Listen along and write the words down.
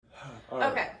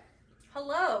Right. Okay.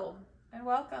 Hello and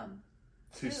welcome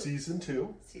to season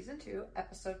 2. Season 2,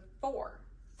 episode 4.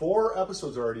 4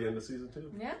 episodes already into season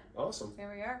 2. Yeah. Awesome.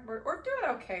 Here we are. We're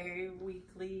doing okay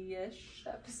weekly-ish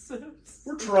episodes.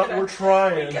 We're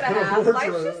trying. Week and a half.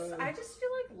 I just feel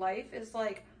like life is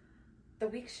like, the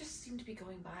weeks just seem to be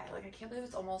going by. Like, I can't believe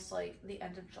it's almost like the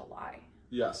end of July.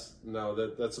 Yes. No,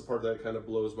 that's the part that kind of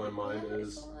blows my mind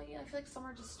is... I feel like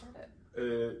summer just started.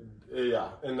 Yeah.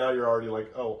 And now you're already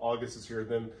like, oh, August is here.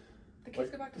 Then the kids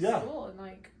go back to school and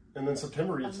like... And then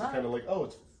September it's kind of like, oh,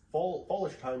 it's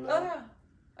fallish time now. Oh, yeah.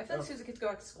 I feel like as soon as the kids go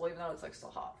back to school, even though it's like still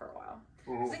hot for a while.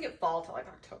 It doesn't get fall till like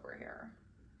October here.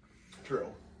 True.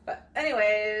 But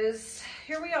anyways,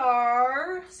 here we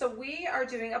are. So we are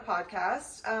doing a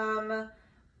podcast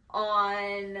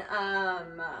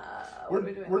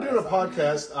we're doing a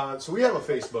podcast on, so we have a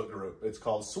Facebook group. It's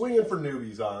called Swingin for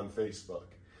Newbies on Facebook.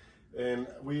 And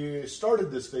we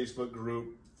started this Facebook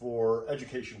group for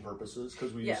education purposes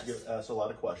because we used to get asked a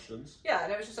lot of questions. Yeah,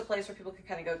 and it was just a place where people could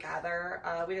kind of go gather.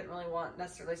 We didn't really want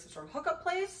necessarily some sort of hookup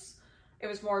place. It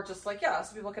was more just like,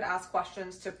 so people could ask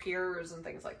questions to peers and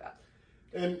things like that.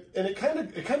 And it kind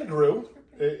of grew.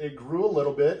 It grew a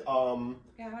little bit. How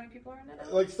many people are in it now?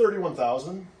 Like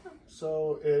 31,000.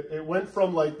 So it went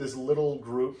from like this little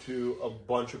group to a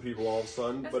bunch of people all of a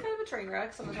sudden. It's kind of a train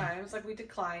wreck sometimes. Like we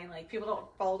decline. Like people don't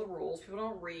follow the rules. People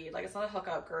don't read. Like it's not a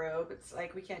hookup group. It's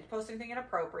like we can't post anything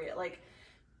inappropriate. Like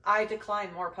I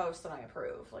decline more posts than I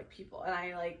approve. Like people and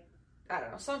I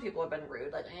don't know. Some people have been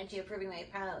rude. Like, aren't you approving my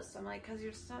posts? I'm like, because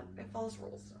you're just not. It follows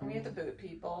rules. And we have to boot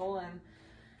people and.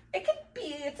 It can be,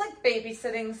 it's like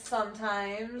babysitting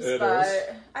sometimes, but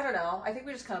I don't know. I think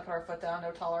we just kind of put our foot down,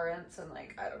 no tolerance, and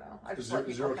like, I don't know. I just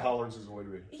zero tolerance is the way to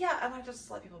be. Yeah, and I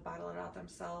just let people battle it out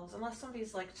themselves. Unless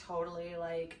somebody's like totally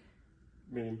like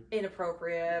mean,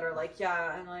 inappropriate or like,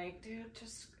 and like, dude,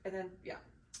 just, and then,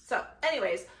 So,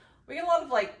 anyways, we get a lot of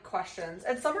like questions,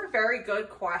 and some are very good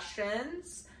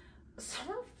questions. Some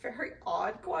are very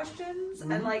odd questions,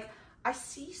 and like, I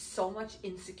see so much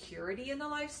insecurity in the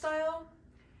lifestyle.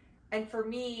 And for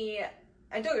me,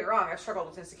 and don't get me wrong, I've struggled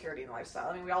with insecurity in lifestyle.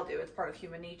 I mean, we all do. It's part of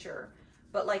human nature.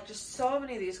 But, like, just so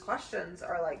many of these questions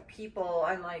are, like, people.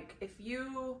 And, like, if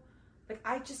you, like,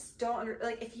 I just don't,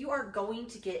 if you are going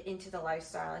to get into the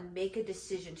lifestyle and make a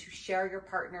decision to share your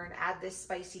partner and add this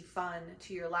spicy fun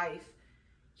to your life,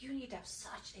 you need to have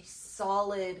such a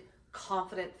solid,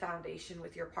 confident foundation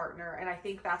with your partner. And I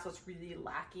think that's what's really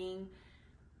lacking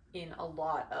in a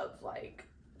lot of it.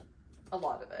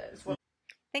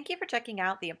 Thank you for checking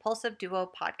out the Impulsive Duo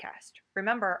podcast.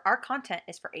 Remember, our content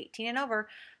is for 18 and over.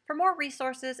 For more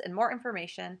resources and more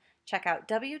information, check out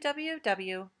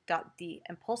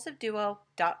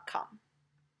www.theimpulsiveduo.com.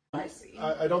 I see.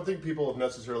 I don't think people have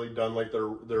necessarily done like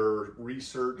their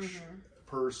research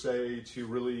per se to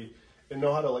really and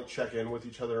know how to like check in with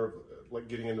each other, like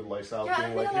getting into the lifestyle,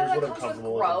 being like, here's what I'm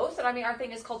comfortable with. Growth, and I mean, our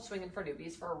thing is called Swingin for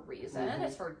Newbies for a reason.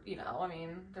 It's for, I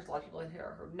mean, there's a lot of people in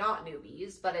here who are not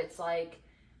newbies, but it's like,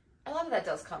 a lot of that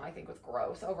does come, I think, with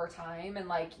growth over time, and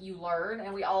like you learn,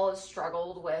 and we all have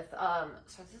struggled with. So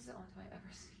this is the only time I ever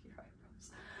see your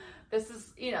eyebrows. This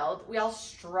is, we all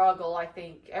struggle. I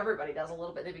think everybody does a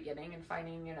little bit in the beginning, and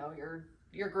finding, your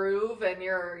groove and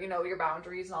your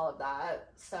boundaries and all of that.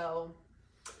 So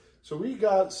we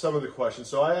got some of the questions.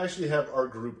 So I actually have our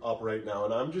group up right now,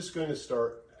 and I'm just going to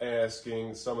start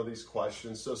asking some of these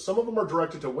questions. So some of them are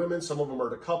directed to women, some of them are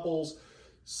to couples.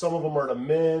 Some of them are to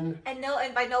men. And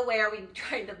by no way are we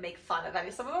trying to make fun of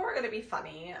any. Some of them are going to be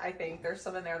funny. I think there's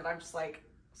some in there that I'm just like,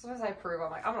 sometimes I approve.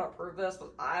 I'm like, I'm going to approve this,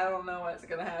 but I don't know what's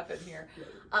going to happen here.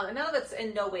 And none of it's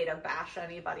in no way to bash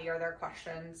anybody or their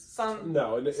questions. Some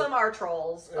are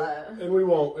trolls, but and we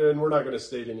won't, and we're not going to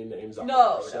state any names.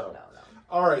 No.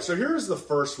 All right, so here's the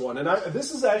first one, and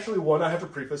this is actually one I have to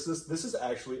preface this. This is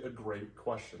actually a great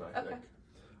question, I think.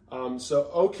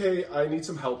 I need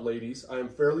some help, ladies. I am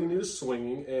fairly new to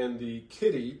swinging, and the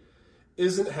kitty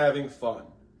isn't having fun.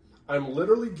 I'm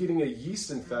literally getting a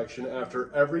yeast infection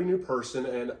after every new person,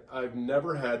 and I've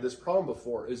never had this problem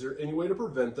before. Is there any way to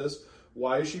prevent this?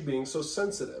 Why is she being so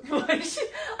sensitive?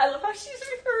 I love how she's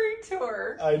referring to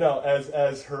her. I know,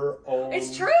 as her own.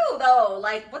 It's true, though.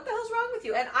 Like, what the hell's wrong with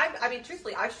you? And I mean,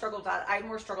 truthfully, I've struggled with that. I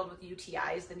more struggled with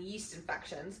UTIs than yeast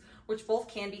infections, which both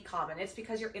can be common. It's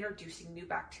because you're introducing new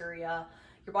bacteria.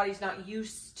 Your body's not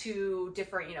used to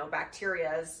different,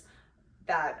 bacterias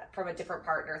that from a different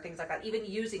partner, things like that. Even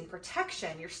using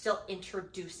protection, you're still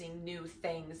introducing new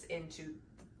things into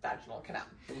vaginal canal.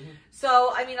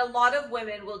 So, I mean, a lot of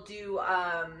women will do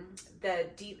the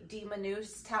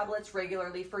D-Manus tablets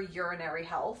regularly for urinary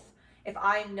health. If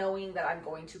I'm knowing that I'm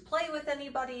going to play with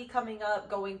anybody coming up,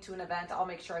 going to an event, I'll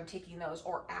make sure I'm taking those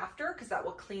or after, because that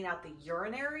will clean out the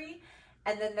urinary.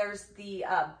 And then there's the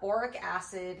boric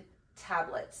acid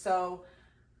tablets. So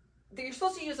you're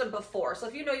supposed to use them before. So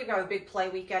if you know you've got a big play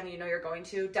weekend and you know you're going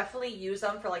to, definitely use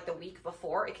them for like the week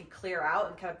before. It can clear out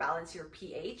and kind of balance your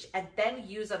pH, and then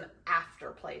use them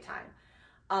after playtime.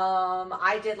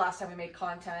 I did last time we made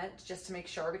content, just to make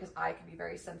sure, because I can be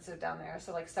very sensitive down there.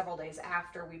 So like several days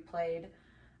after we played,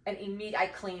 and I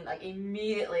cleaned like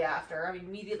immediately after. I'm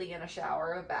immediately in a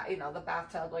shower, the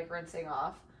bathtub, like rinsing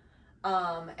off.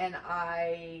 And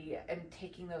I am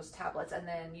taking those tablets, and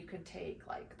then you can take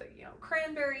like the,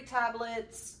 cranberry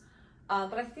tablets.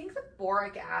 But I think the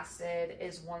boric acid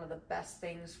is one of the best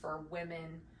things for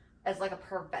women as like a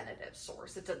preventative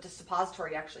source. It's a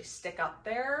suppository you actually stick up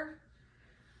there.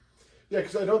 Yeah,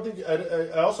 because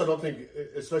I also don't think,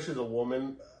 especially as a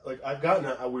woman, like I've gotten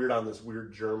on this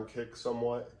weird germ kick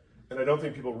somewhat, and I don't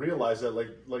think people realize that. Like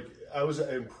I was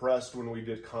impressed when we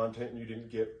did content and you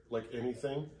didn't get like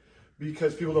anything,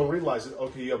 because people don't realize that.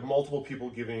 Okay, you have multiple people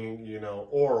giving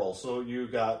oral, so you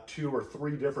got 2 or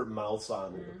 3 different mouths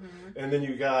on you, and then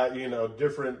you got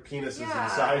different penises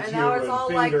inside and you, now it's and all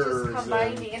fingers, like just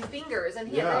combining and fingers and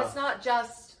hands. And it's not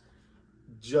just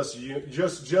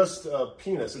a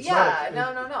penis. It's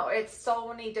no. It's so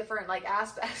many different like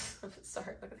aspects.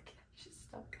 Sorry, look at the cat. She's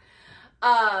stuck.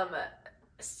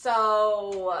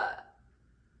 So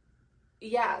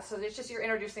it's just you're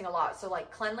introducing a lot. So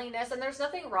like cleanliness, and there's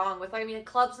nothing wrong with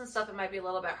clubs and stuff. It might be a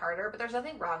little bit harder, but there's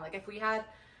nothing wrong. Like if we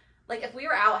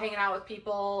were out hanging out with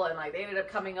people and like they ended up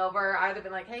coming over, I'd have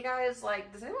been like, hey guys,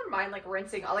 like does anyone mind like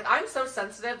rinsing? Like I'm so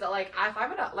sensitive that like if I'm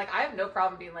gonna I have no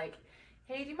problem being like,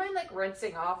 hey, do you mind like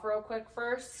rinsing off real quick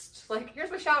first? Like, here's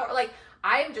my shower. Like,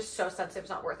 I'm just so sensitive; it's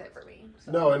not worth it for me.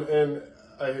 So. No, and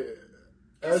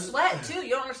sweat too.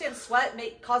 You don't understand. Sweat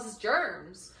causes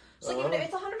germs. So even if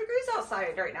it's 100 degrees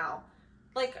outside right now,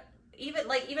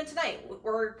 even tonight,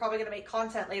 we're probably gonna make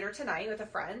content later tonight with a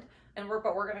friend, and we're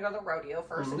gonna go to the rodeo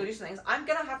first and go do some things. I'm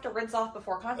gonna have to rinse off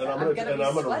before content. And I'm gonna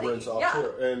rinse off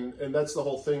too. And that's the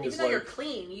whole thing. Even though you're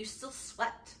clean, you still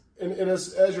sweat. And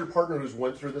as your partner who's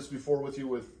went through this before with you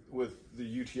with the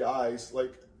UTIs,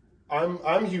 like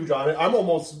I'm huge on it. I'm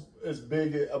almost as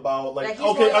big about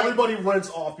everybody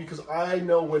rinse off, because I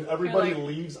know when everybody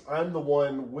leaves, I'm the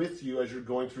one with you as you're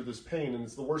going through this pain, and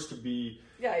it's the worst to be.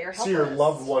 Yeah, you're helpless. See your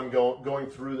loved one going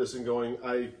through this and going,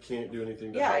 I can't do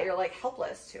anything. You're like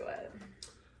helpless to it.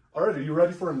 All right, are you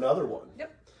ready for another one?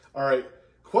 Yep. All right.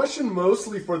 Question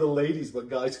mostly for the ladies, but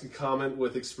guys can comment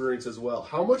with experience as well.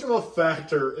 How much of a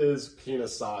factor is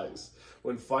penis size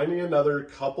when finding another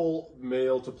couple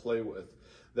male to play with?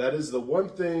 That is the one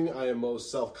thing I am most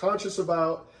self-conscious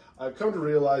about. I've come to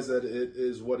realize that it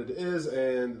is what it is,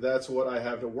 and that's what I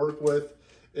have to work with.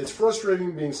 It's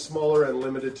frustrating being smaller and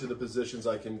limited to the positions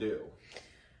I can do.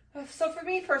 So for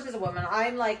me, first as a woman,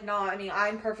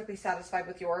 I'm perfectly satisfied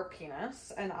with your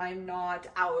penis, and I'm not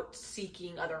out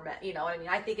seeking other men, you know what I mean?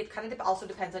 I think it kind of also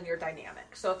depends on your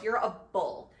dynamic. So if you're a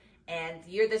bull, and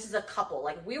this is a couple,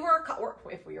 like we are a couple,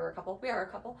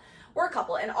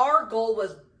 and our goal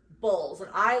was bulls, and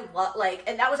I love,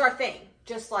 and that was our thing,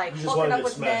 just hooking up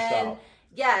with men. Out.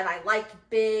 Yeah, and I liked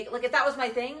big, if that was my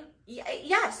thing,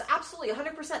 yes, absolutely,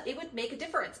 100%, it would make a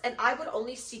difference, and I would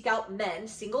only seek out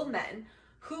single men,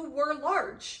 who were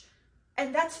large,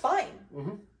 and that's fine.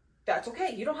 Mm-hmm. That's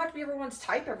okay. You don't have to be everyone's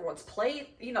type, everyone's plate,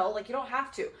 you don't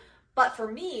have to. But for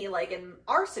me, in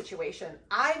our situation,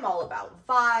 I'm all about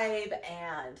vibe,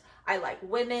 and I like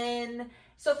women.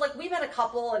 So if we met a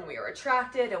couple and we were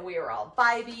attracted and we were all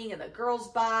vibing and the girls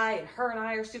bi and her and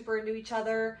I are super into each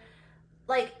other,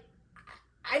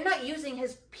 I'm not using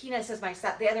his penis as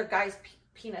the other guy's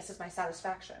penis as my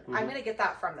satisfaction. Mm-hmm. I'm going to get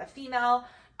that from the female.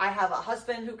 I have a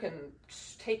husband who can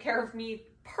take care of me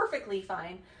perfectly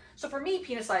fine. So for me,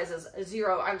 penis size is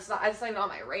 0. It's not even on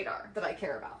my radar that I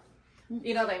care about.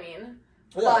 You know what I mean?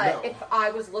 Yeah, but if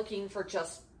I was looking for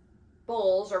just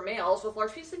bulls or males with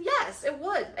large penises, then yes, it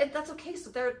would. And that's okay. So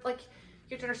they're you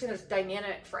have to understand there's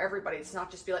dynamic for everybody. It's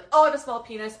not just be I have a small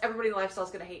penis. Everybody in the lifestyle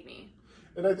is going to hate me.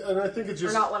 And I think it's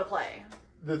just... Or not want to play.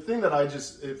 The thing that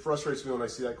it frustrates me when I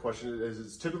see that question is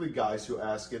it's typically guys who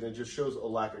ask it, and it just shows a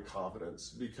lack of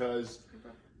confidence, because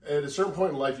at a certain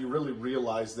point in life you really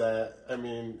realize that,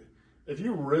 if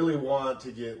you really want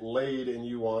to get laid and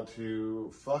you want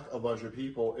to fuck a bunch of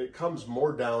people, it comes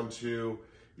more down to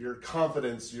your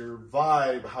confidence, your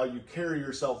vibe, how you carry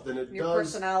yourself than it does... Your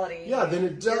personality. Yeah, than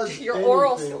it does your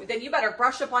oral... Then you better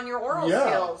brush up on your oral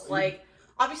skills.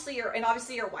 Obviously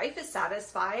your wife is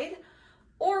satisfied...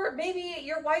 Or maybe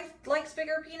your wife likes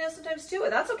bigger penis sometimes too,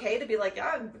 and that's okay to be like,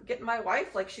 yeah, I'm getting my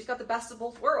wife, like, she's got the best of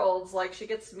both worlds. Like, she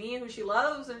gets me who she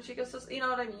loves, and she gets this, you know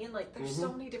what I mean? Like, there's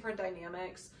so many different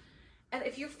dynamics. And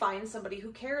if you find somebody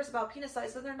who cares about penis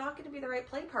size, then they're not going to be the right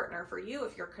play partner for you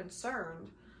if you're concerned.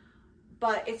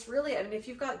 But it's really, I mean, if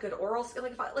you've got good oral skill,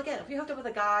 like, if you hooked up with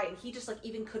a guy and he just, like,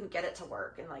 even couldn't get it to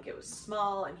work, and, like, it was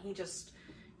small, and he just,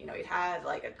 you know, he'd had,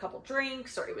 like, a couple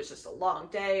drinks, or it was just a long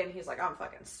day, and he's like, I'm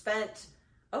fucking spent.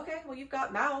 Okay, well, you've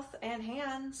got mouth and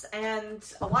hands and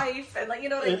a wife, and, like, you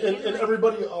know what I mean? And like,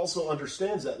 everybody also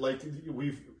understands that. Like,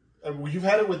 you've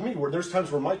had it with me where there's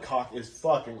times where my cock is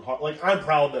fucking hard. Like, I'm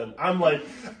proud then. I'm like,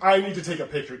 I need to take a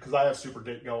picture because I have super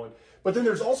dick going. But then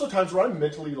there's also times where I'm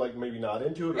mentally, like, maybe not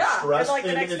into it or stressed. And, like,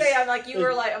 the next day, I'm like,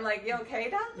 I'm like, you okay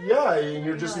down there? Yeah, and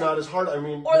you're just not as hard. I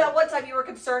mean... Or that one time you were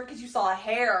concerned because you saw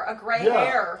a gray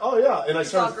hair. Oh, yeah. And I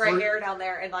saw gray hair down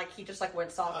there, and, like, he just, like,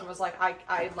 went soft and was like,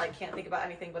 I like, can't think about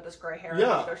anything but this gray hair.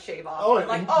 Yeah. And go shave off. Oh, I'm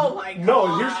like, oh, my God.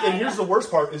 No, here's the worst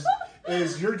part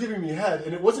is you're giving me head,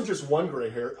 and it wasn't just one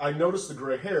gray hair. I noticed the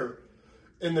gray hair,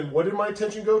 and then what did my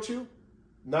attention go to?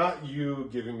 Not you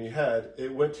giving me head.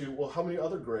 It went to, well, how many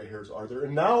other gray hairs are there?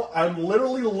 And now I'm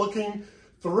literally looking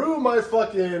through my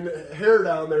fucking hair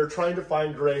down there trying to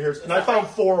find gray hairs. And I found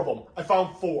 4 of them. I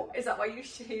found 4. Is that why you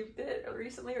shaved it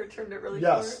recently or turned it really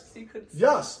short so you couldn't see?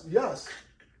 Yes.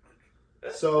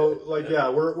 So, like, yeah,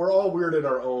 we're all weird in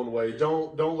our own way.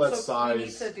 Don't let size... We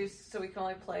need to do, so we can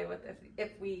only play with,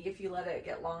 if you let it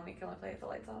get long, we can only play with the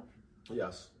lights off?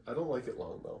 Yes. I don't like it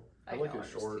long, though. I like it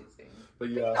short. But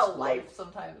yeah, yes, life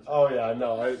sometimes. Oh yeah,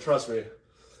 no, trust me.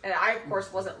 And I, of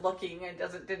course, wasn't looking, and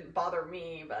didn't bother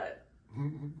me, but.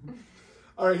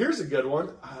 All right, here's a good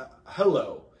one.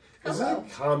 Hello. Is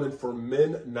it common for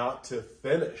men not to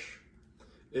finish?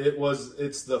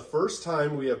 It's the first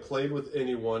time we have played with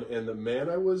anyone, and the man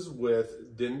I was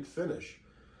with didn't finish.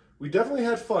 We definitely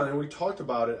had fun, and we talked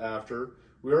about it after.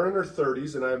 We are in our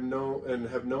 30s, and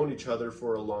have known each other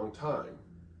for a long time.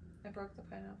 I broke the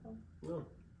pineapple. No.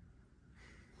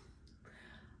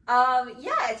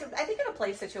 Yeah, I think in a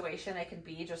play situation, it can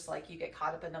be just like you get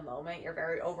caught up in the moment. You're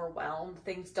very overwhelmed.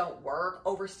 Things don't work.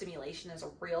 Overstimulation is a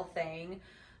real thing.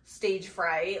 Stage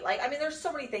fright. Like, I mean, there's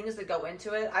so many things that go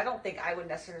into it. I don't think I would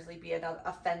necessarily be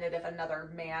offended if another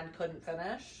man couldn't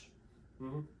finish.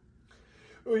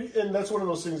 Mm-hmm. And that's one of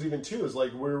those things even too, is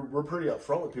like, we're pretty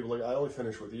upfront with people. Like, I only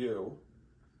finish with you.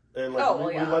 And like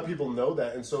we let people know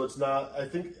that, and so it's not. I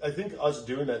think us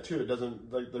doing that too. It doesn't,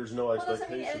 like, there's no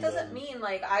expectation. It doesn't mean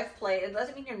like I've played. It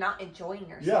doesn't mean you're not enjoying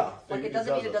yourself. Yeah, like it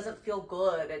doesn't mean it doesn't feel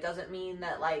good. It doesn't mean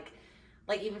that like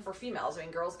even for females. I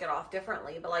mean, girls get off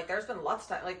differently, but like there's been lots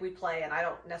of time like we play, and I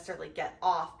don't necessarily get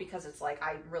off because it's like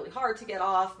I'm really hard to get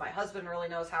off. My husband really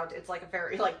knows how to. It's like a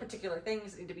very like particular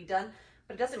things that need to be done.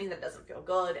 But it doesn't mean that it doesn't feel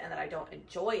good and that I don't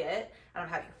enjoy it and I'm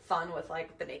having fun with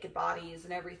like the naked bodies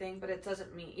and everything. But it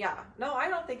doesn't mean, no, I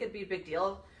don't think it'd be a big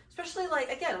deal. Especially like,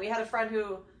 again, we had a friend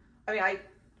who, I mean, I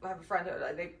have a friend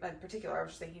who, in particular, I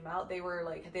was just thinking about, they were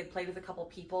like, they'd played with a couple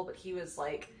people, but he was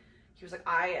like,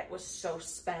 I was so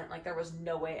spent, like there was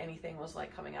no way anything was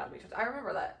like coming out of me. I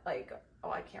remember that, like,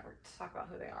 I can't talk about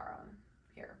who they are on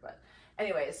here, but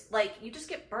anyways, like, you just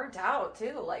get burnt out,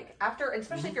 too. Like, after,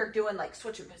 especially if you're doing, like,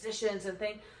 switching positions and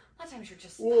things, a lot of times you're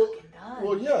just fucking done.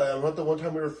 Well, yeah. I remember the one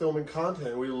time we were filming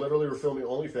content. We literally were filming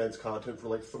OnlyFans content for,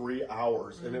 like, 3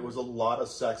 hours. And it was a lot of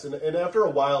sex. And after a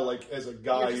while, like, as a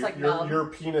guy, your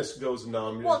penis goes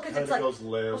numb. Well, because it's like, goes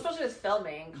limp. Well, especially with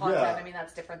filming content, I mean,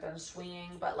 that's different than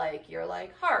swinging. But, like, you're,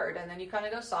 like, hard. And then you kind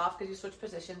of go soft because you switch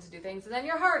positions and do things. And then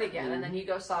you're hard again. And then you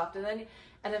go soft. And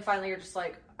then finally you're just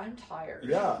like, I'm tired.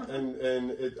 Yeah,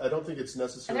 and I don't think it's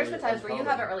necessary. And there's been times where you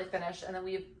haven't really finished, and then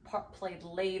we've played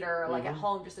later, like at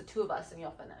home, just the 2 of us, and you'll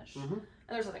finish. And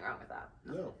there's nothing wrong with that.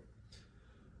 No.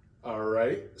 All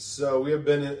right, so we have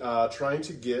been trying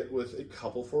to get with a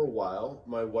couple for a while.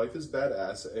 My wife is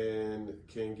badass and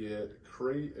can get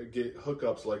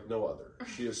hookups like no other.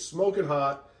 She is smoking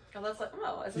hot. Oh, that's like,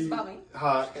 is this about me?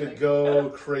 Hot, could go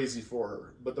crazy for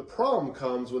her. But the problem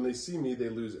comes when they see me, they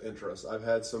lose interest. I've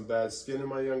had some bad skin in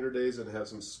my younger days and have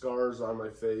some scars on my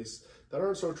face that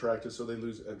aren't so attractive, so they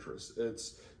lose interest.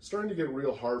 It's starting to get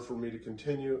real hard for me to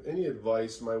continue. Any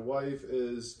advice? My wife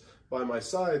is by my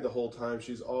side the whole time.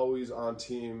 She's always on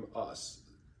team us.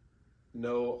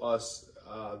 No us,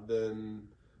 then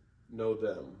no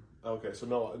them. Okay, so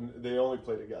no, they only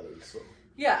play together, so...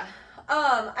 Yeah.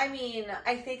 I mean,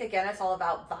 I think, again, it's all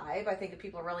about vibe. I think if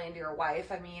people are really into your wife,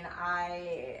 I mean,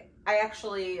 I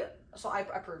actually, so I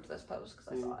approved this post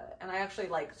because I saw it. And I actually,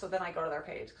 like, so then I go to their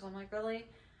page because I'm like, really?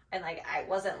 And, like, I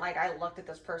wasn't, like, I looked at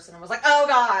this person and was like, oh,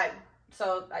 God,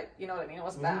 So you know what I mean? It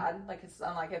wasn't bad. Like it's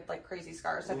unlike it like crazy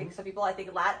scars. So I think some people,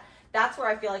 that's where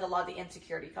I feel like a lot of the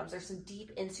insecurity comes. There's some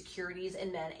deep insecurities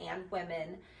in men and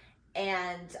women.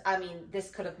 And I mean,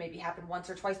 this could have maybe happened once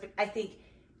or twice, but I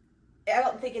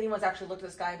don't think anyone's actually looked at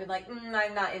this guy and been like,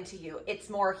 I'm not into you. It's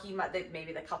more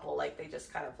maybe the couple, like they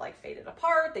just kind of like faded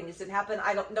apart. Things didn't happen.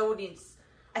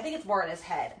 I think it's more in his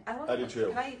head. I do too.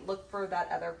 Can I look for that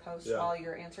other post while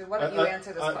you're answering? Why don't you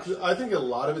answer this question? I think a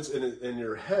lot of it's in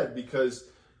your head because,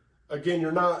 again,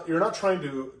 you're not trying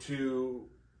to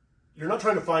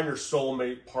find your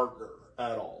soulmate partner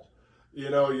at all. You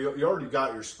know, you already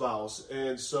got your spouse,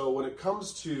 and so when it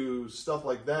comes to stuff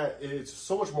like that, it's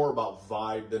so much more about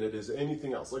vibe than it is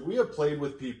anything else. Like we have played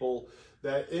with people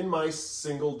that in my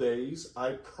single days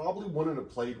I probably wouldn't have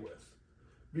played with.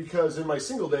 Because in my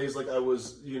single days, like I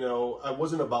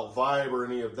wasn't about vibe or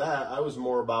any of that. I was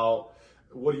more about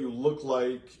what do you look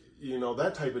like,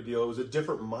 that type of deal. It was a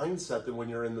different mindset than when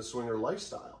you're in the swinger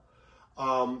lifestyle.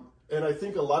 And I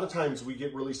think a lot of times we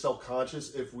get really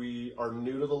self-conscious if we are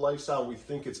new to the lifestyle and we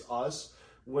think it's us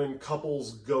when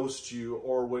couples ghost you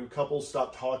or when couples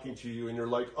stop talking to you and you're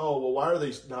like, oh, well, why are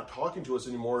they not talking to us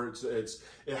anymore?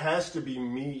 It has to be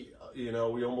me.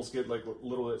 We almost get like a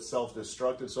little bit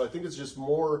self-destructive. So I think it's just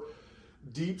more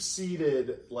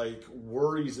deep-seated like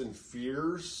worries and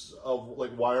fears of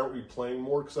like, why aren't we playing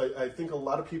more? Because I think a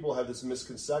lot of people have this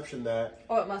misconception that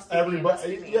it must be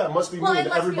everybody, me. Yeah, it must be me. And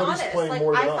everybody's playing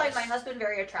more than us. I find my husband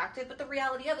very attractive, but the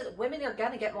reality of it, women are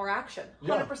gonna get more action,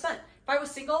 100%. If I was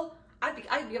single, I'd be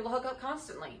able to hook up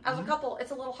constantly. As a couple,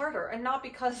 it's a little harder, and not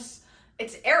because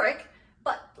it's Eric,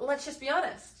 but let's just be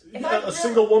honest.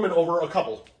 Single woman over a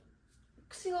couple.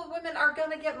 Single women are going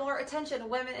to get more attention.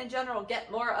 Women in general get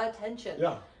more attention.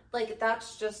 Yeah. Like,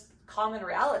 that's just common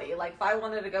reality. Like, if I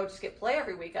wanted to go just get play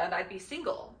every weekend, I'd be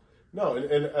single. No,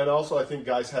 and also I think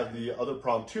guys have the other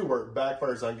problem too, where it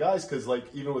backfires on guys, because like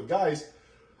even with guys,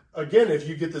 again, if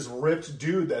you get this ripped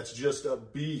dude that's just a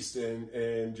beast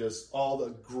and just all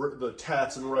the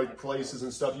tats in the right places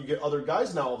and stuff, you get other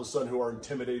guys now all of a sudden who are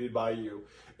intimidated by you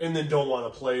and then don't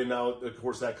want to play. And now, of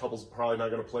course, that couple's probably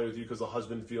not going to play with you because the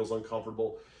husband feels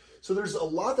uncomfortable. So there's a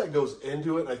lot that goes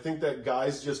into it. And I think that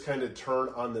guys just kind of turn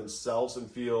on themselves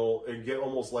and get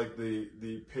almost like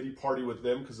the pity party with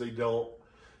them because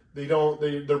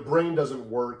their brain doesn't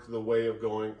work the way of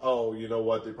going, oh, you know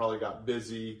what, they probably got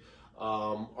busy.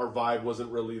 Our vibe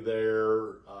wasn't really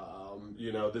there.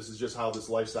 This is just how this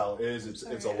lifestyle is.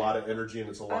 It's a lot of energy and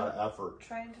it's a lot of effort.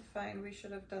 Trying to find, we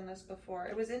should have done this before.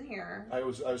 It was in here. I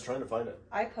was trying to find it.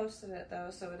 I posted it though,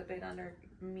 so it would have been under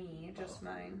me, just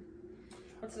mine.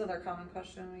 What's another common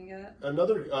question we get?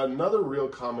 Another real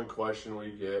common question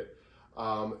we get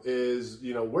is,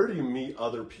 where do you meet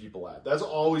other people at? That's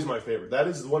always my favorite. That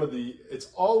is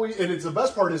the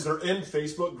best part is they're in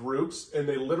Facebook groups and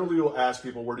they literally will ask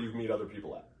people, where do you meet other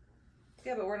people at?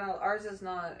 Yeah, but ours is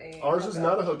not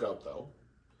a hookup though.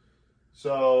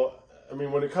 So, I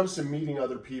mean, when it comes to meeting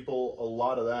other people, a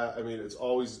lot of that, I mean, it's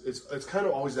kind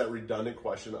of always that redundant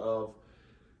question of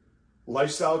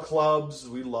lifestyle clubs.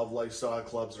 We love lifestyle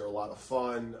clubs. They're a lot of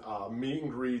fun. Meet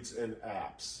and greets and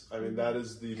apps. I mean, that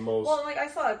is the most... Well, like I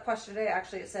saw a question today,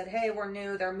 actually. It said, hey, we're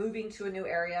new. They're moving to a new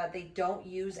area. They don't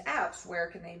use apps. Where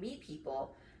can they meet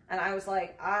people? And I was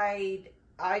like, I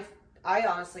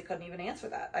honestly couldn't even answer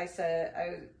that. I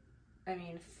said, I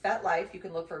mean, FetLife, you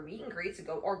can look for meet and greets and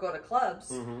go to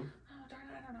clubs. Mm-hmm. Oh, darn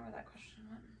it. I don't know where that question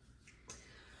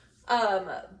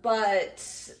went. But,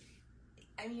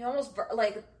 I mean, you almost,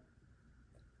 like...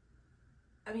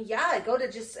 I mean, yeah, go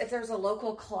to just, if there's a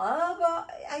local club,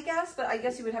 I guess, but I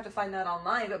guess you would have to find that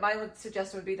online. But my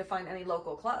suggestion would be to find any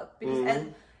local club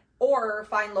or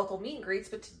find local meet and greets.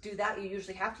 But to do that, you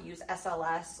usually have to use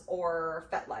SLS or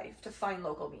FetLife to find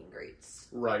local meet and greets.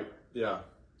 Right. Yeah.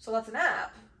 So that's an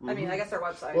app. Mm-hmm. I mean, I guess their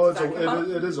website. Well,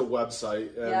 it is a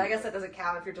website. Yeah, I guess that doesn't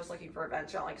count if you're just looking for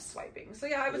events. You're not like swiping. So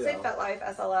yeah, I would say FetLife,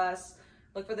 SLS.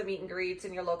 Look for the meet and greets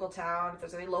in your local town. If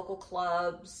there's any local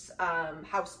clubs,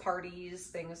 house parties,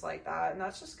 things like that. And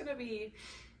that's just going to be...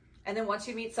 And then once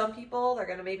you meet some people, they're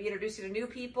going to maybe introduce you to new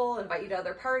people, invite you to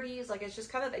other parties. Like, it's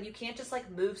just kind of... And you can't just, like,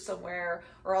 move somewhere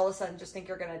or all of a sudden just think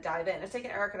you're going to dive in. It's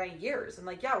taken Eric and I years. And,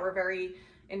 like, yeah, we're very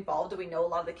involved. We know a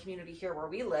lot of the community here where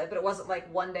we live. But it wasn't like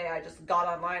one day I just got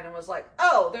online and was like,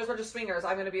 oh, there's a bunch of swingers.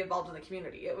 I'm going to be involved in the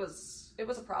community. It was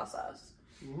a process.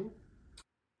 Mm-hmm.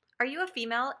 Are you a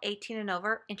female, 18 and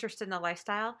over, interested in the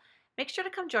lifestyle? Make sure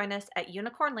to come join us at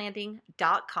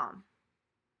unicornlanding.com.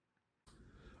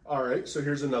 All right, so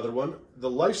here's another one.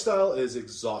 The lifestyle is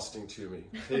exhausting to me.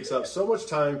 It takes up so much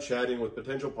time chatting with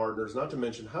potential partners, not to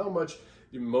mention how much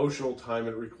emotional time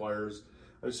it requires.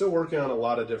 I'm still working on a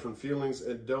lot of different feelings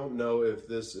and don't know if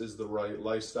this is the right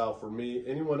lifestyle for me.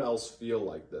 Anyone else feel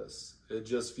like this? It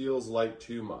just feels like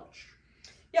too much.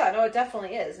 Yeah, no, it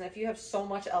definitely is. And if you have so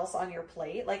much else on your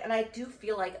plate, like, and I do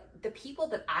feel like the people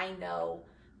that I know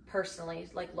personally,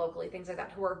 like locally, things like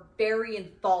that, who are very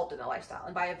involved in the lifestyle,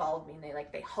 and by involved I mean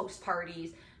they host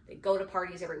parties, they go to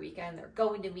parties every weekend, they're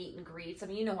going to meet and greets. I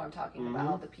mean, you know who I'm talking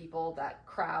about, the people, that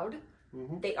crowd.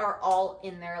 They are all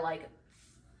in their like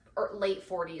late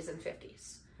 40s and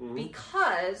 50s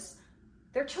because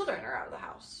their children are out of the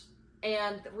house.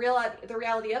 And the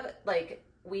reality of it, like,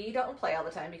 we don't play all the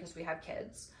time because we have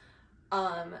kids.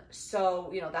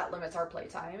 So, that limits our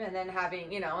playtime, and then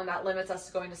having, and that limits us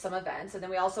going to some events. And then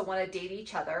we also want to date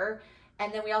each other.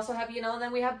 And then we also have, and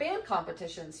then we have band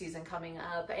competition season coming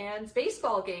up and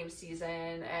baseball game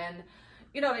season, and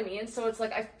you know what I mean? So it's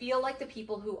like, I feel like the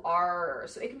people who are,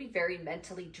 so it can be very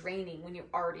mentally draining when you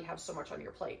already have so much on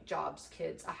your plate: jobs,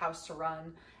 kids, a house to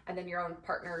run, and then your own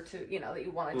partner to, that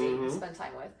you want to date and spend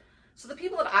time with. So the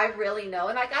people that I really know,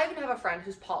 and like, I even have a friend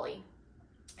who's poly,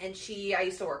 and I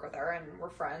used to work with her and we're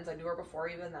friends. I knew her before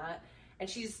even that. And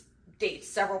she's dates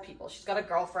several people. She's got a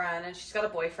girlfriend and she's got a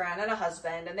boyfriend and a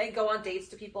husband, and they go on dates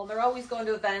to people, and they're always going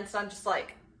to events. And I'm just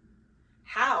like,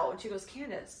 how? And she goes,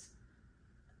 Candace,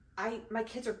 my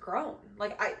kids are grown.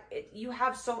 Like, you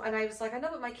have so, and I was like, I know,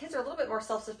 but my kids are a little bit more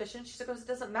self-sufficient. She goes, it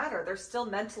doesn't matter. They're still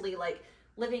mentally like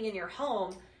living in your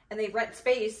home, and they rent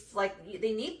space. Like,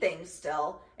 they need things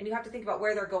still, and you have to think about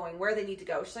where they're going, where they need to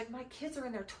go. She's like, my kids are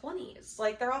in their 20s.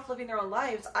 Like, they're off living their own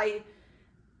lives. I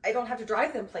don't have to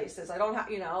drive them places. I don't have,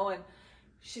 and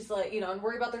she's like, and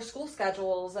worry about their school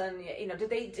schedules, and,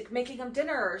 making them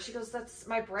dinner. She goes,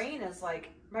 my brain has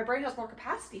more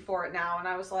capacity for it now. And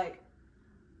I was like,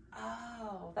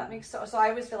 oh, that makes so I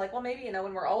always feel like, well, maybe,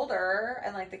 when we're older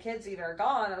and like the kids either are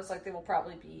gone, I was like, they will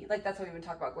probably be like, that's why we even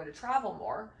talk about going to travel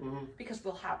more, because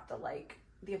we'll have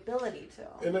the ability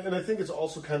to. And I think it's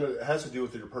also it has to do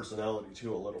with your personality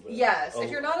too, a little bit. Yes. If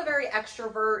you're not a very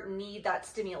extrovert, need that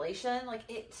stimulation, like,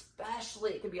 it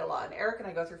can be a lot. And Eric and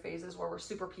I go through phases where we're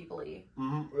super people-y.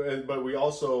 But we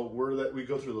also, we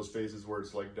go through those phases where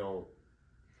it's like,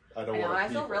 I don't want to. I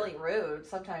feel really rude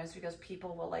sometimes because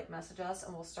people will like message us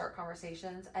and we'll start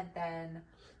conversations, and then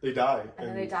they die. And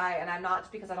then they die. And I'm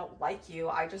not because I don't like you.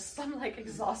 I'm like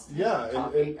exhausted. Yeah.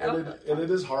 And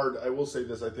it is hard. I will say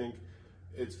this. I think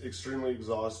it's extremely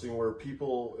exhausting where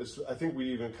people, I think we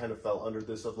even kind of fell under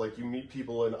this of like, you meet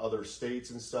people in other states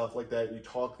and stuff like that, and you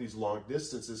talk these long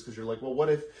distances because you're like, well, what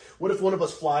if one of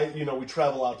us fly, we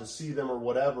travel out to see them or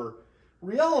whatever.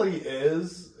 Reality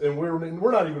is, and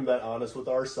we're not even that honest with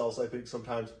ourselves, I think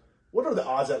sometimes, what are the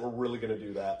odds that we're really going to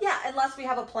do that? Yeah, unless we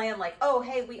have a plan like, oh,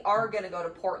 hey, we are going to go to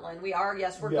Portland. We're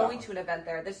going to an event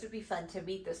there. This would be fun to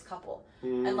meet this couple.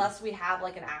 Unless we have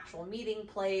like an actual meeting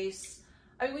place.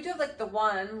 I mean, we do have like the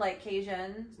one, like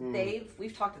Cajun,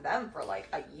 we've talked to them for like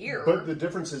a year. But the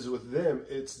difference is with them,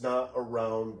 it's not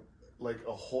around like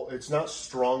it's not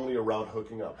strongly around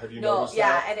hooking up. Have you noticed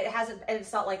that? And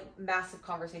it's not like massive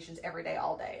conversations every day,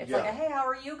 all day. It's like, hey, how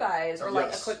are you guys? Or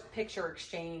like a quick picture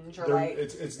exchange, or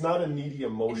it's not a needy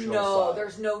emotional side.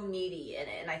 There's no needy in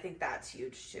it, and I think that's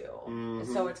huge too.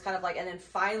 So it's kind of like, and then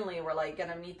finally we're like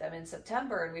gonna meet them in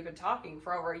September, and we've been talking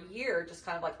for over a year, just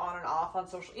kind of like on and off on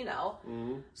social,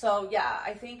 So yeah,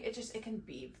 I think it can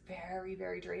be very,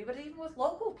 very draining. But even with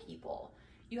local people,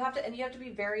 you have to be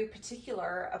very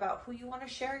particular about who you want to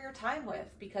share your time with,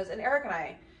 because, and Eric and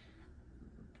I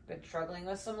been struggling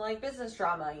with some like business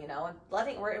drama,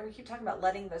 and we keep talking about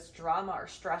letting this drama or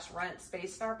stress rent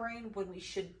space in our brain when we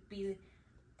should be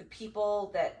the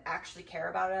people that actually care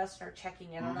about us and are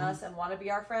checking in on us and want to be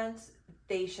our friends.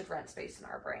 They should rent space in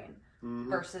our brain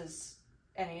versus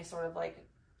any sort of like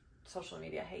social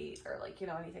media hate or like,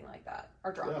 anything like that,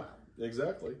 or drama. Yeah,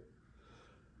 exactly.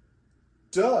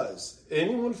 Does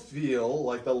anyone feel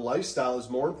like the lifestyle is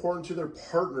more important to their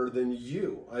partner than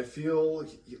you? I feel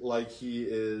like he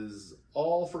is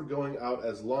all for going out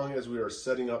as long as we are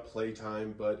setting up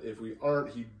playtime, but if we aren't,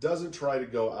 he doesn't try to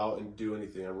go out and do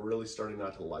anything. I'm really starting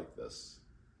not to like this.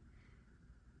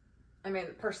 I mean,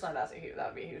 personally, that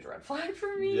would be a huge red flag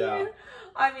for me. Yeah.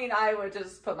 I mean, I would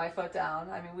just put my foot down.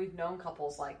 I mean, we've known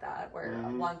couples like that where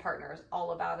one partner is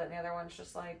all about it and the other one's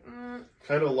just like, kind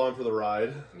of along for the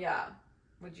ride. Yeah.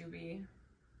 Would you be?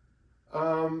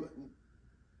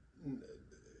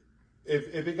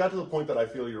 If it got to the point that I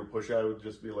feel you were pushing, I would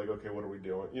just be like, okay, what are we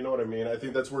doing? You know what I mean? I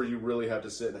think that's where you really have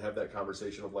to sit and have that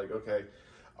conversation of like, okay,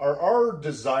 are our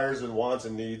desires and wants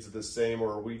and needs the same,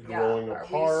 or are we growing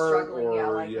apart? Are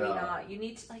we struggling? You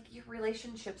need to, like, your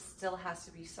relationship still has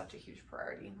to be such a huge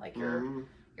priority. Like your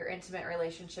your intimate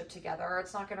relationship together,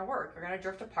 it's not going to work. You're going to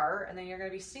drift apart, and then you're going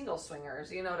to be single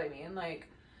swingers. You know what I mean? Like,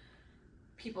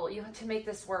 people, you have to make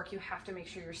this work. You have to make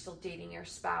sure you're still dating your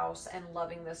spouse and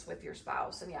loving this with your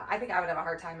spouse. And yeah, I think I would have a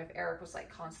hard time if Eric was like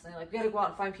constantly like, we got to go out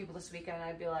and find people this weekend. And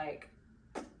I'd be like,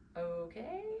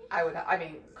 okay. I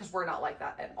mean, because we're not like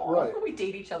that at all. Right. We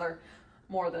date each other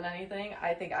more than anything.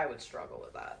 I think I would struggle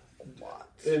with that a lot.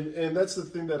 And that's the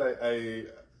thing that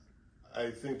I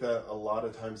think that a lot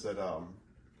of times that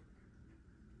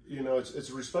you know,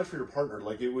 it's respect for your partner.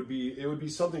 Like, it would be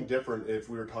something different if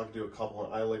we were talking to a couple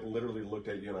and I like literally looked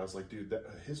at you and I was like, dude,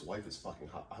 his wife is fucking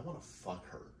hot. I want to fuck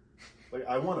her. Like,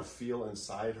 I want to feel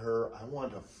inside her. I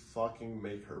want to fucking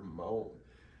make her moan.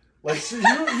 Like, so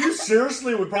you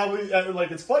seriously would probably,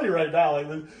 like, it's funny right now,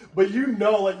 like, but you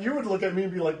know, like, you would look at me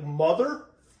and be like,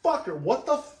 motherfucker, what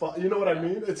the fuck? You know what I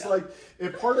mean? It's like,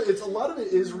 it's a lot of it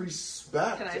is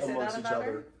respect amongst each other.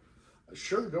 Her?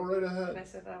 Sure, go right ahead. Can I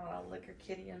say that I want to lick her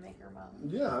kitty and make her mom?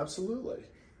 Yeah, absolutely.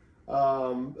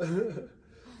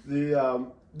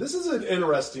 This is an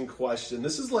interesting question.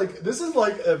 This is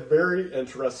like a very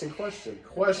interesting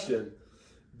question.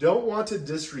 Don't want to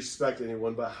disrespect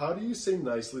anyone, but how do you say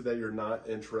nicely that you're not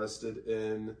interested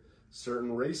in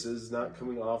certain races, not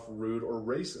coming off rude or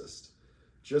racist?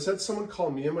 Just had someone call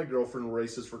me and my girlfriend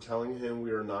racist for telling him we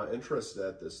are not interested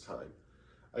at this time.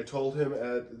 I told him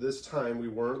at this time we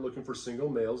weren't looking for single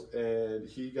males, and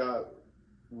he got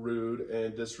rude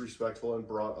and disrespectful and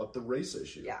brought up the race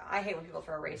issue. Yeah, I hate when people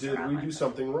throw race around. Did we do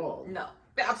something wrong? No,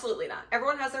 absolutely not.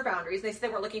 Everyone has their boundaries. They said they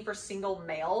were looking for single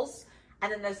males,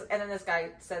 and then this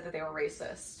guy said that they were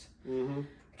racist. Mm-hmm.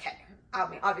 Okay. I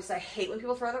mean, obviously, I hate when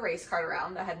people throw the race card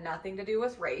around. That had nothing to do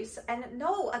with race. And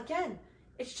no, again,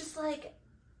 it's just like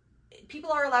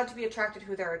people are allowed to be attracted to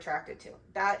who they're attracted to.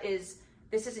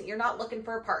 You're not looking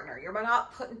for a partner. You're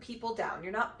not putting people down.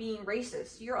 You're not being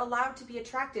racist. You're allowed to be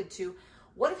attracted to,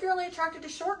 what if you're only attracted to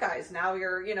short guys? Now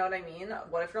you know what I mean?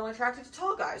 What if you're only attracted to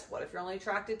tall guys? What if you're only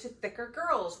attracted to thicker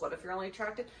girls? What if you're only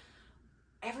attracted?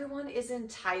 Everyone is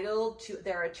entitled to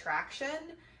their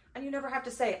attraction. And you never have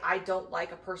to say, I don't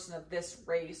like a person of this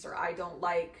race, or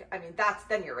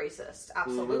then you're racist.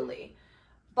 Absolutely. Mm-hmm.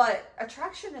 But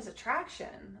attraction is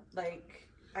attraction. Like,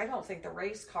 I don't think the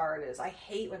race card is. I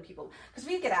hate when people, because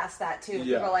we get asked that too.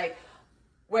 Yeah. People are like,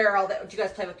 do you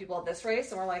guys play with people of this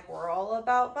race? And we're like, we're all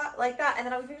about that, like that. And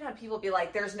then we've even had people be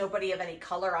like, there's nobody of any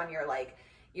color on your, like,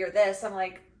 you're this. I'm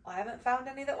like, I haven't found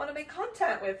any that want to make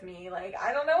content with me. Like,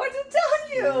 I don't know what to tell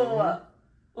you. Mm-hmm.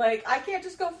 Like, I can't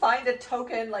just go find a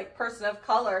token, like, person of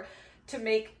color to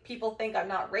make people think I'm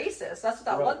not racist. That's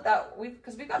what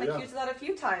because we've gotten accused of that a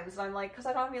few times. And I'm like, because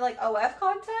I don't want to be like OF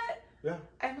content. Yeah.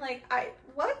 I'm like,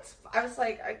 what? I was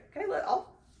like, okay,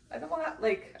 I don't want to,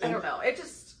 like, I don't know. I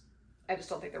just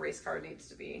don't think the race card needs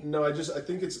to be. No, I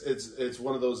think it's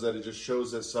one of those that it just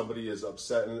shows that somebody is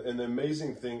upset. And the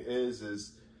amazing thing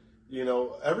is, you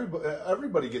know,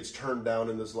 everybody gets turned down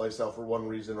in this lifestyle for one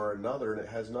reason or another, and it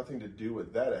has nothing to do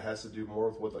with that. It has to do more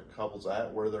with what the couple's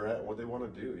at, where they're at, and what they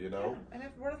want to do, you know? Yeah. And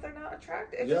what if they're not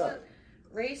attracted?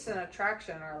 Race and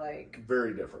attraction are, like,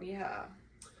 very different. Yeah.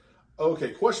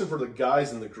 Okay, question for the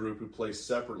guys in the group who play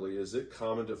separately. Is it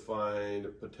common to find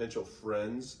potential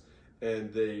friends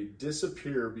and they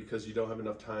disappear because you don't have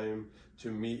enough time to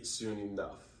meet soon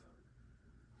enough?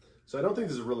 So I don't think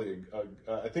this is really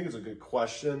I think it's a good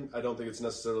question. I don't think it's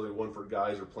necessarily one for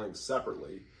guys who are playing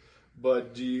separately.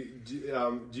 But do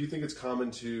you think it's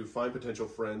common to find potential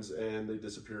friends and they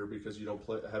disappear because you don't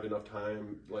have enough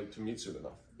time, like, to meet soon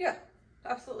enough? Yeah.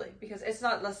 Absolutely, because it's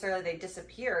not necessarily they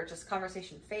disappear, just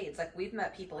conversation fades. Like, we've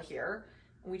met people here,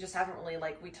 and we just haven't really,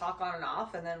 like, we talk on and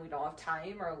off, and then we don't have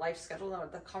time or a life schedule,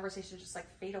 and the conversations just, like,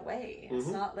 fade away. Mm-hmm. It's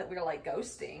not that we're, like,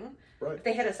 ghosting. Right. If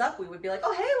they hit us up, we would be like,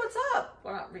 oh, hey, what's up?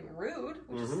 We're not being rude.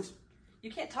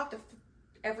 You can't talk to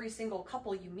every single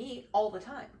couple you meet all the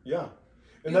time. Yeah.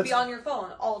 And you'll be on your phone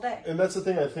all day. And that's the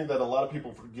thing I think that a lot of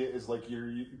people forget is, like,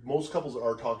 most couples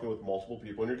are talking with multiple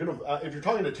people. And if you're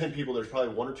talking to 10 people, there's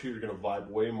probably one or two you're going to vibe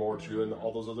way more to, and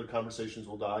all those other conversations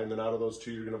will die. And then out of those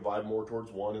two, you're going to vibe more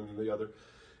towards one and then the other.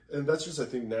 And that's just, I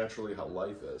think, naturally how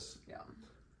life is. Yeah.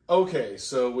 Okay,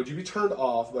 so would you be turned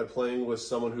off by playing with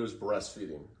someone who is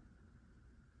breastfeeding?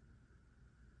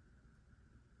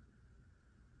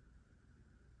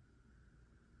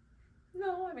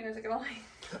 No, I mean, is it going to, like...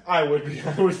 I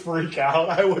would freak out.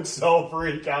 I would so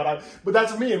freak out. But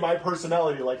that's me and my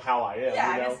personality, like how I am.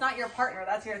 Yeah, you know? And it's not your partner.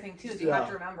 That's the other thing, too, is you have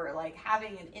to remember, like,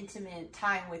 having an intimate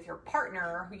time with your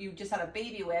partner who you just had a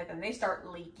baby with and they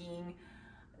start leaking,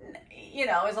 you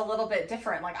know, is a little bit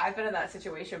different. Like, I've been in that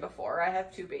situation before. I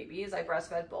have 2 babies. I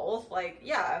breastfed both. Like,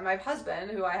 yeah, my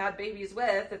husband, who I had babies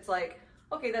with, it's like,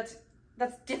 okay, that's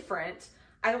that's different.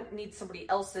 I don't need somebody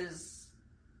else's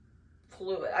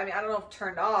fluid. I mean, I don't know if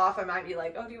turned off, I might be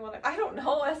like, oh, do you want to, I don't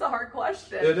know. That's a hard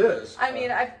question. It is. I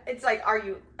mean, it's like, are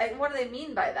you, what do they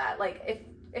mean by that? Like,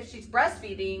 if she's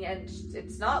breastfeeding and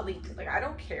it's not leaking, like, I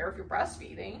don't care if you're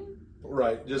breastfeeding.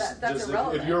 Right. Just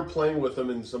if you were playing with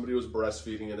them and somebody was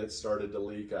breastfeeding and it started to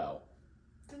leak out.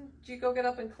 Then do you go get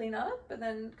up and clean up and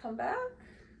then come back?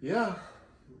 Yeah.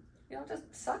 You don't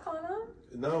just suck on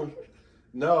them?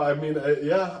 No, I mean,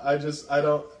 I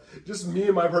don't, just me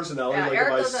and my personality.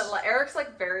 Yeah, like Eric's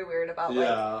like very weird about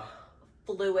like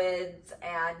fluids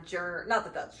and germs. Not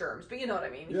that that's germs, but you know what I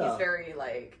mean. Yeah. He's very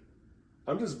like.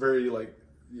 I'm just very like,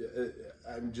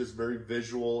 I'm just very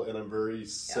visual and I'm very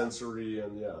sensory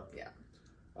and yeah.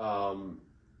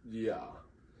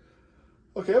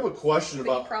 Okay, I have a question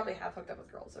about. You probably have hooked up with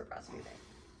girls that are breastfeeding.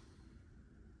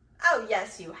 Oh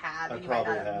yes, you have. You might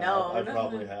not have known. I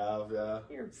probably have. Yeah.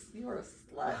 You were a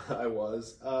slut. I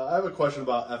was. I have a question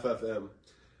about FFM.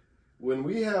 When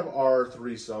we have our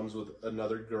threesomes with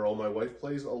another girl, my wife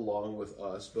plays along with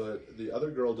us, but the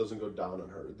other girl doesn't go down on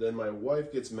her. Then my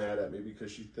wife gets mad at me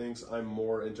because she thinks I'm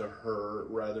more into her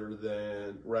rather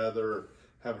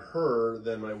have her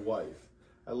than my wife.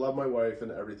 I love my wife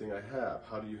and everything I have.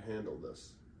 How do you handle this?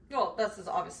 Well, this is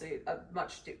obviously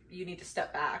you need to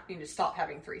step back. You need to stop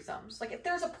having threesomes. Like, if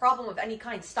there's a problem of any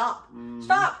kind, stop. Mm-hmm.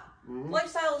 Stop. Mm-hmm.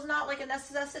 Lifestyle is not like a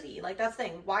necessity. Like, that's the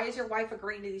thing. Why is your wife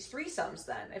agreeing to these threesomes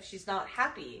then if she's not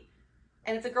happy?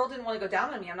 And if the girl didn't want to go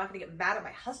down on me, I'm not going to get mad at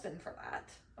my husband for that.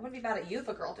 I wouldn't be mad at you if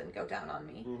a girl didn't go down on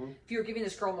me. Mm-hmm. If you were giving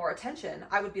this girl more attention,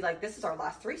 I would be like, this is our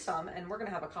last threesome, and we're going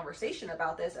to have a conversation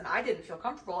about this, and I didn't feel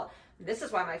comfortable. This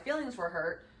is why my feelings were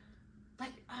hurt.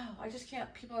 Like, oh, I just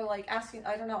can't. People are like asking,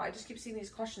 I don't know. I just keep seeing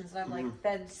these questions, and I'm like,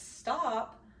 then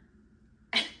stop.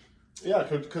 Yeah,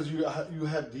 because you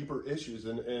have deeper issues,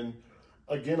 and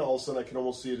again, all of a sudden, I can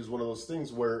almost see it as one of those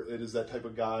things where it is that type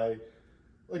of guy.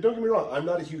 Like, don't get me wrong, I'm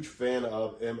not a huge fan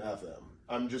of MFM.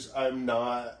 I'm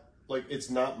not, like,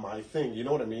 it's not my thing. You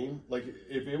know what I mean? Like,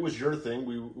 if it was your thing,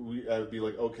 I would be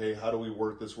like, okay, how do we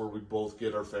work this where we both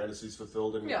get our fantasies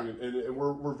fulfilled, and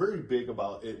we're very big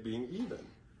about it being even.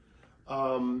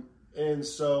 And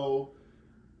so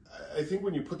I think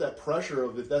when you put that pressure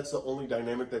of if that's the only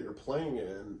dynamic that you're playing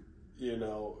in, you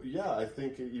know, I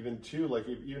think even too, like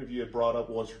even if you had brought up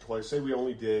once or twice, say we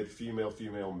only did female,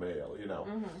 male, you know,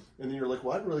 and then you're like,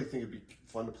 well, I'd really think it'd be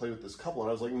fun to play with this couple. And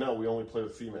I was like, no, we only play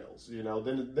with females, you know,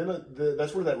 then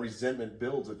that's where that resentment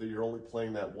builds if you're only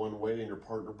playing that one way and your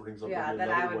partner brings up another way. Yeah,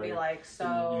 then I would be like,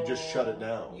 so you just shut it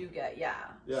down. You get,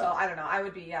 So I don't know. I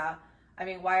would be, I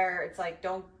mean, it's like,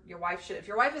 if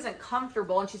your wife isn't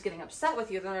comfortable and she's getting upset with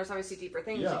you, then there's obviously deeper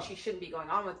things that she shouldn't be going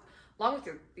on with, along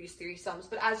with these threesomes.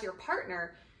 But as your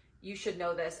partner, you should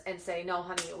know this and say, no,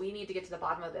 honey, we need to get to the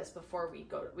bottom of this before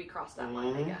we cross that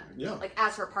line again. Yeah. Like,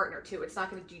 as her partner too. It's not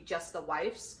going to do just the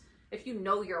wife's. If you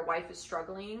know your wife is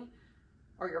struggling,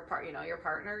 or your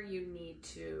partner, you need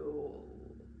to,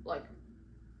 like,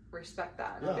 respect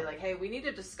that and be like, hey, we need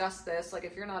to discuss this. Like,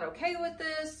 if you're not okay with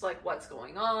this, like, what's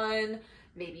going on?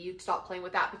 Maybe you stop playing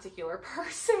with that particular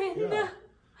person.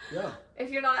 Yeah.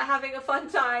 If you're not having a fun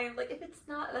time, like, if it's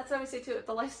not, that's what I always say too, if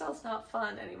the lifestyle's not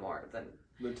fun anymore, then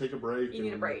take a break. You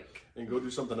need a break. And go do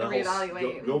something else.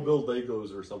 Reevaluate. Go build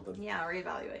Legos or something. Yeah,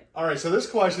 reevaluate. All right, so this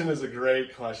question is a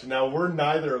great question. Now, we're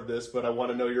neither of this, but I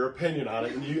want to know your opinion on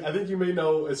it. And I think you may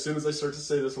know as soon as I start to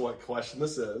say this what question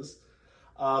this is.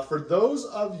 For those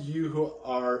of you who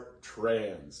are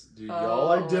trans, do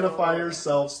y'all identify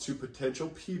yourselves to potential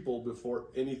people before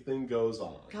anything goes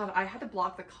on? God, I had to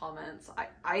block the comments.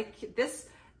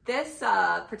 This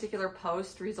particular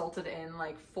post resulted in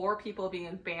like 4 people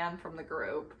being banned from the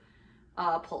group.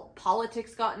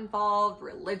 Politics got involved.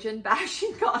 Religion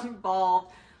bashing got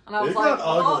involved. And I was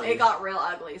it got real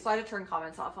ugly. So I had to turn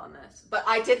comments off on this. But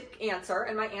I did answer,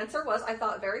 and my answer was, I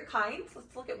thought, very kind.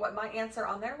 Let's look at what my answer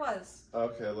on there was.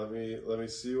 Okay, let me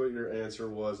see what your answer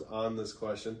was on this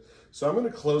question. So I'm going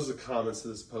to close the comments to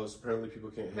this post. Apparently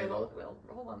people can't handle it.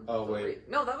 Hold on. Oh, wait.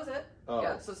 No, that was it. Oh.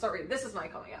 Yeah, so start reading. This is my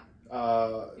comment,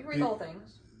 you can read the whole thing.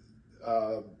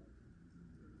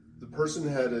 The person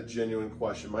had a genuine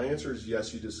question. My answer is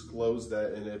yes, you disclose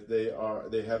that, and if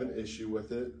they have an issue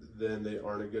with it, then they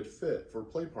aren't a good fit for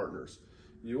play partners.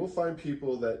 You will find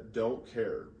people that don't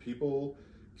care. People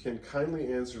can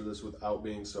kindly answer this without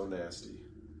being so nasty.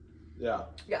 Yeah.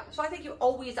 Yeah, so I think you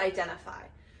always identify.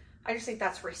 I just think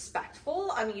that's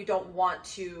respectful. I mean, you don't want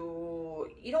to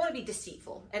be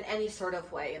deceitful in any sort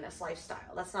of way in this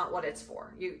lifestyle. That's not what it's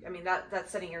for.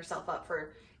 That's setting yourself up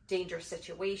for dangerous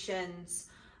situations.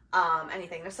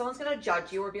 Anything. If someone's gonna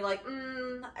judge you or be like,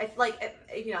 like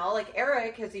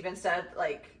Eric has even said,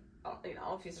 like, you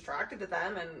know, if he's attracted to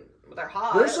them and they're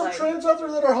hot. There's some trans out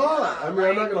there that are hot. Yeah, I mean,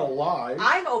 I'm not gonna lie.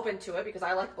 I'm open to it because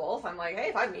I like both. I'm like, hey,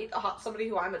 if I meet somebody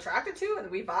who I'm attracted to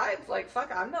and we vibe, like,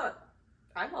 fuck,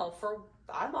 I'm all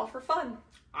for fun.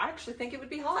 I actually think it would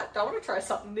be hot. I want to try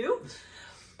something new.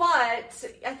 But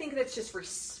I think that's just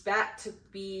respect to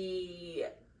be.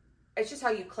 It's just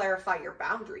how you clarify your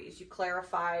boundaries. You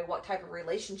clarify what type of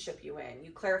relationship you in.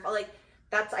 You clarify, like,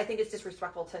 that's, I think it's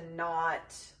disrespectful to not,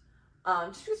 just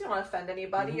because you don't want to offend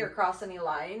anybody or cross any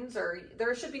lines, or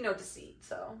there should be no deceit.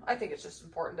 So I think it's just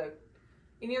important to,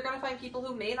 and you're going to find people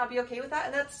who may not be okay with that,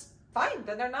 and that's fine.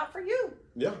 Then they're not for you.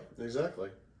 Yeah, exactly.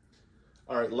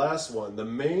 All right, last one. The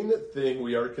main thing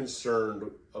we are concerned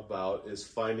about is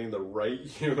finding the right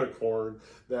unicorn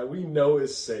that we know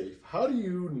is safe. How do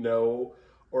you know,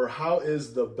 or how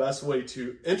is the best way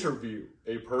to interview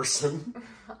a person?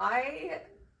 I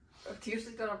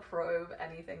usually don't approve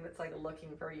anything that's like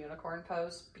looking for a unicorn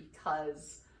post,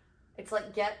 because it's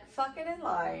like, get fucking in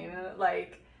line.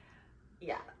 Like,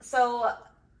 yeah. So,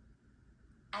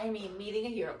 I mean, meeting a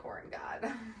unicorn,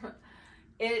 God.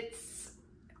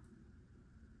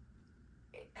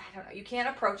 I don't know, you can't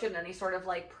approach it in any sort of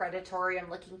like predatory, I'm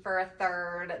looking for a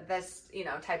third, this, you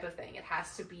know, type of thing. It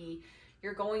has to be,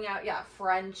 you're going out,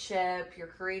 friendship, you're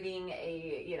creating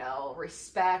a, you know,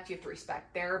 respect, you have to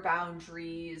respect their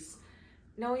boundaries,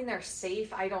 knowing they're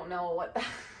safe. I don't know what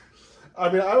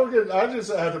I mean, I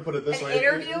just have to put it this way.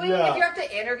 Interviewing, if you have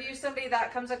to interview somebody,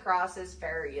 that comes across as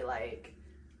very like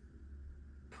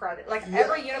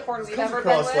every unicorn we've ever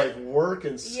been with, like work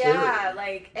and scary. Yeah,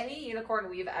 like any unicorn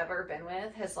we've ever been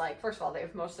with has, like, first of all,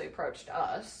 they've mostly approached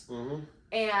us,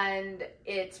 and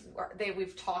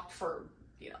we've talked for,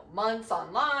 you know, months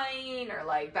online or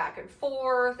like back and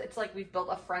forth. It's like we've built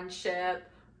a friendship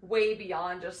way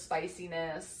beyond just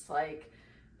spiciness. Like,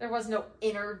 there was no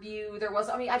interview.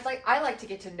 I like to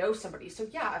get to know somebody. So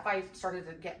yeah, if I started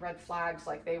to get red flags,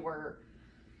 like they were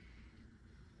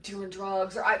doing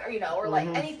drugs or like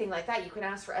anything like that, you can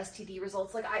ask for STD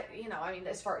results. Like,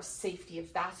 as far as safety,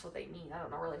 if that's what they mean, I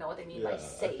don't really know what they mean by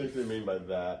safe. I think they mean by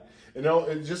that. You know,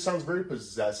 it just sounds very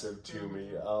possessive to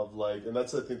me of like, and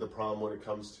that's, I think, the problem when it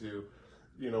comes to,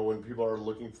 you know, when people are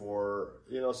looking for,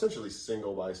 you know, essentially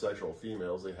single bisexual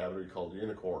females, they have to be called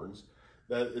unicorns,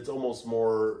 that it's almost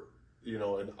more, you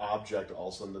know, an object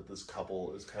also that this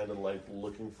couple is kind of like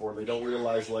looking for. They don't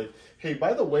realize, like, hey,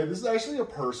 by the way, this is actually a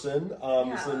person.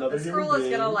 This is another this human girl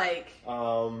being. Is gonna like,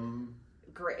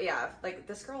 like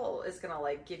this girl is gonna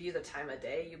like give you the time of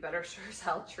day. You better sure as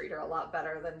hell treat her a lot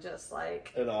better than just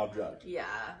like an object.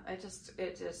 Yeah, it just,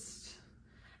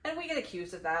 and we get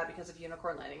accused of that because of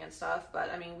unicorn landing and stuff.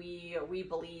 But I mean, we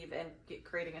believe in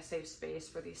creating a safe space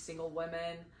for these single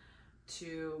women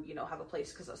to, you know, have a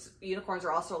place, because unicorns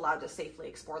are also allowed to safely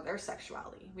explore their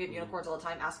sexuality. We have unicorns all the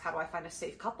time ask, how do I find a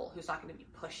safe couple who's not going to be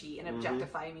pushy and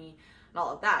objectify me and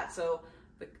all of that. So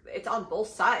it's on both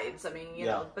sides. I mean, you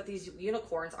know, but these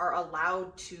unicorns are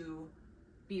allowed to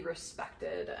be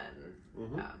respected, and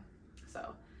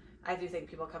so I do think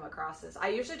people come across as, I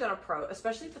usually don't approach,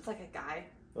 especially if it's like a guy.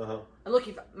 I'm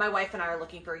looking for, my wife and I are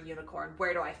looking for a unicorn.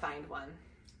 Where do I find one?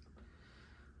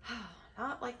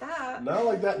 Not like that. Not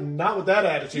like that. Not with that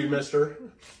attitude, mister.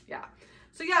 Yeah.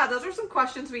 So yeah, those are some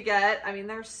questions we get. I mean,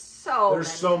 there's so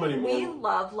many more. We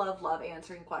love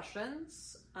answering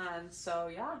questions. And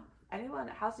so yeah, anyone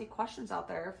that has any questions out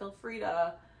there, feel free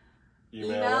to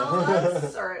email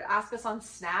us or ask us on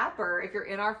Snap, or if you're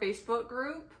in our Facebook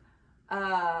group,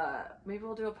 maybe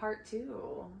we'll do a part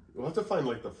 2. We'll have to find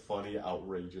like the funny,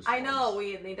 outrageous I know,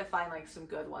 we need to find like some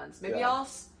good ones.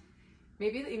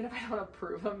 Maybe even if I don't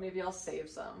approve them, maybe I'll save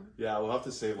some. Yeah, we'll have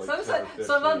to save like some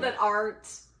of them that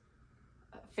aren't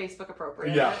Facebook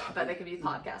appropriate, but they can be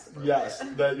podcast appropriate. Yes,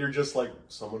 that you're just like,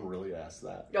 someone really asked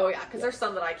that. Oh yeah, because there's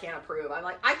some that I can't approve. I'm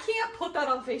like, I can't put that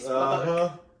on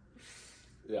Facebook.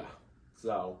 Yeah,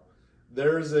 so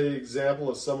there's an example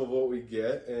of some of what we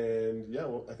get, and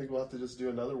I think we'll have to just do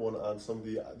another one on some of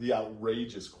the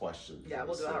outrageous questions. Yeah,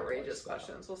 we'll do outrageous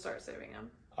questions. We'll start saving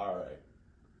them. All right.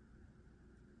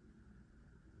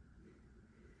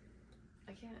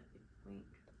 I can't wink.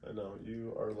 I know,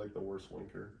 you are like the worst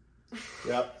winker.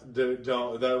 Yep,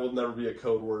 don't. That will never be a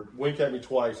code word. Wink at me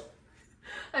twice.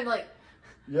 I'm like.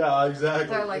 Yeah, exactly.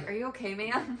 They're like, "Are you okay,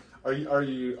 man?" Are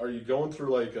you going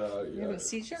through like you have a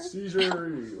seizure?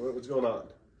 What's going on?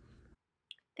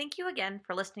 Thank you again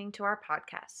for listening to our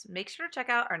podcast. Make sure to check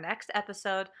out our next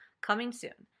episode coming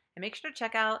soon, and make sure to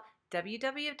check out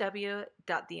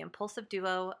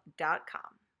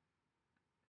www.theimpulsiveduo.com.